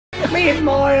Me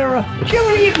admirer.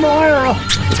 Julie admirer.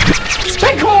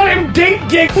 They call him Deep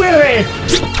Dick Willy.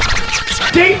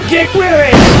 Deep Dick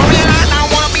Willy. I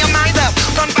wanna be a miser.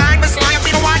 Confined with slime,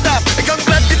 being a wiser. A young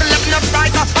blood is the level of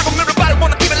riser. I don't everybody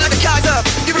wanna keep it like a Kaiser.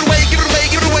 Give it away, give it away,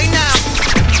 give it away now.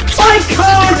 I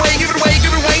can't. Give it away,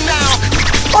 give it away now.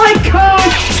 I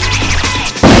can't.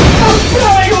 I'm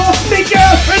flying off my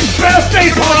girlfriend's birthday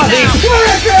party where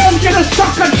a girl's gonna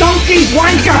suck a donkey's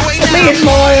wanker. Me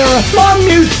admirer. Mom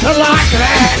used to like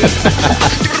that.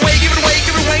 Give it away, give it away,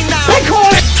 give it away now. They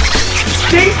call it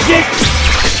Deep Dick.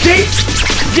 Deep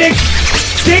Dick.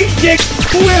 Deep Dick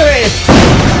Willy.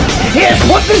 Here,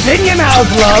 put this in your mouth,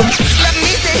 love. Let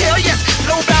me say hell yes.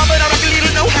 No bow, but I rock a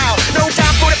little know-how. No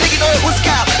time for the piggy or who's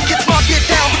cow. Get smart, get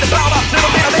down with the power. Never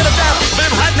been a better time.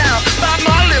 Been hot now. By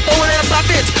my lip, over there, by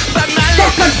bitch. By my lip.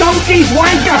 Suck a donkey's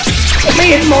wanker.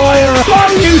 Me admirer.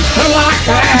 Mom used to like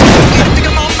that. Give it to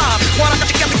your mama. One I got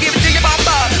to give it to your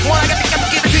papa. One I got to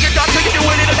give it to your doctor. You do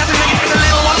it, it doesn't make it a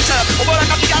little water. But I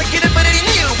got you gotta get it, put it in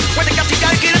you. When I got you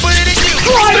gotta get it, put it in you.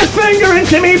 Slide a finger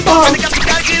into me bum. When I got you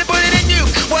gotta get it, put it in you.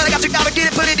 When I got you gotta get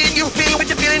it, put it in you. Feeling with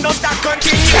your feeling, don't stop,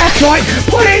 continue. That's right.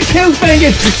 Put in 2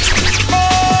 fingers.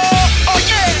 Oh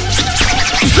yeah.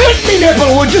 Split me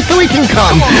nipple, would you, so we can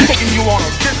come. Come on, taking you on a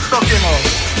get stuck in a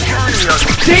journey of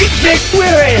Deep Dick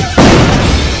Willy.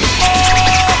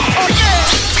 Oh yeah.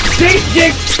 Deep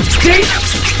Dick. Deep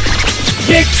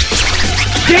Dick.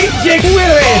 Deep Dick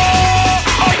Willy.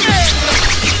 Oh yeah.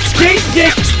 Deep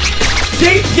Dick.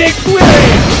 Deep Dick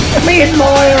Willy. Me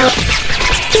admirer.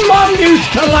 Mom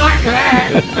used to like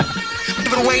that.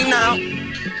 Give it away now.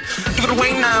 Give it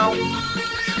away now.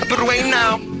 Give it away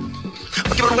now.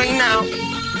 Give it away now.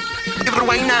 Give it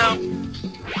away now.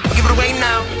 Give it away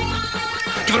now.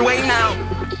 Give it away now.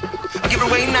 Give it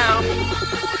away now.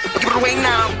 Give it away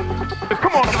now.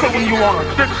 come on, I'm taking you on a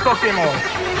get stuck in a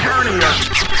journey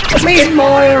of Me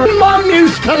admirer. Mom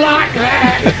used to like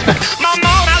that. Mama,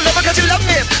 I love her cause she love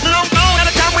me. Long gone at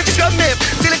a time when she shoved me.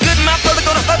 Feeling good, my brother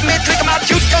gonna hug me. Drinking my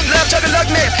juice, young love, chugging lug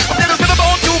me. I'm never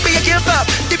born to be a give up.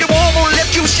 If you warm, won't let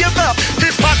you shiver.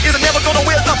 This pop is never gonna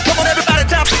wear up. Come on, everybody,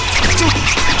 time to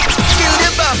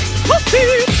live up. Give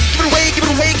it away, give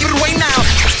it away, give it away now.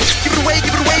 Give it away,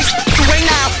 give it away, give it away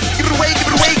now. Give it away, give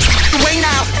it away, give it away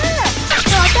now.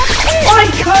 I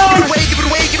can't. Give it away, give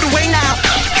it away, give it away now.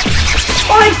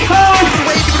 I can't. Give it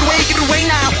away, give it away, give it away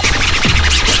now.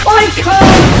 I can't!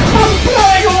 I'm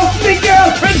flying off my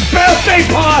girlfriend's birthday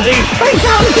party! I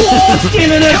got lost in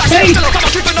an escape!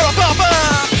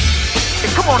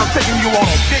 Come on, I'm taking you on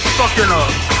a get stuck in a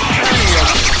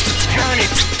journey.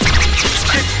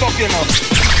 Get stuck in a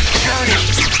journey.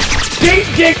 Deep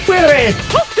Dick Willy!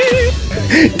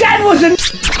 Dad wasn't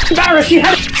embarrassed, he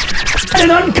had an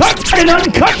uncut!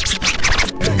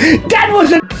 Dad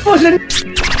wasn't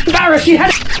embarrassed, he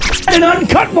had an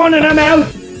uncut one in her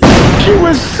mouth! She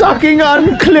was sucking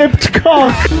unclipped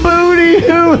cock. Booty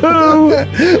hoo hoo.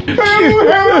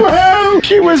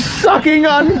 She was sucking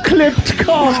unclipped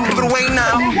cock. Give it away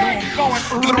now.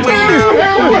 Give it away now.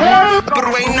 Give it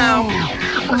away now.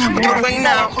 Give it away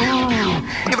now.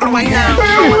 Give it away now.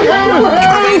 Give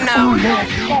it away now.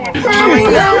 Give it away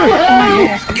now.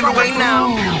 Give it away now.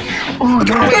 Give it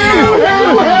away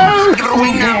now. Give it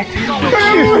away now.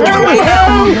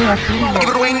 Give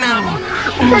it away now.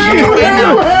 Give it away now.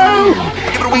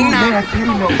 Give it away now.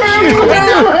 Give it away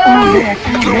now.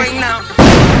 Give it away now.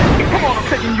 Come on, I'm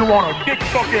taking you on a get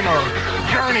stuck in a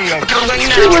journey of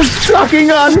She was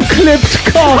sucking unclipped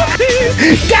cock.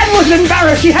 Dad was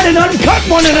embarrassed, she had an uncut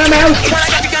one in her mouth. What I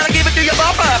got, you gotta give it to your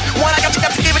bumper. What I got, you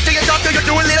gotta give it to your doctor. You're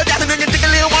doing little dancing and you take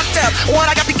a little one step. What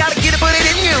I got, you gotta get it, put it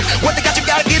in you. What I got, you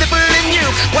gotta get it, put it in you.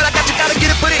 What I got, you gotta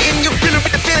get it, put it in you. Feeling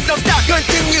with the feeling, don't stop,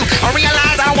 continue. I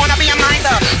realize I wanna be a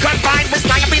minder. Confined with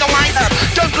slime, be the wiser.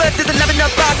 Young blood is the level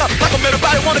of riser. Like a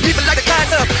everybody wanna keep it like a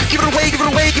Kaiser. Give it away, give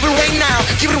it away, give it away now.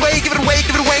 Give it away, give it away,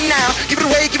 give it away now. Give it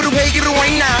away, give it away, give it away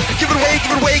now. Give it away,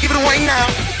 give it away, give it away now.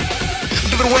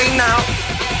 Give it away now.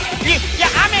 Yeah,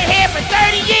 I'm in here for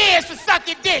 30 years for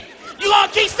sucking dick. You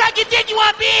gonna keep sucking dick? You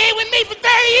wanna be here with me for 30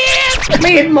 years?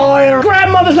 Me admirer.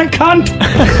 Grandmother's a cunt.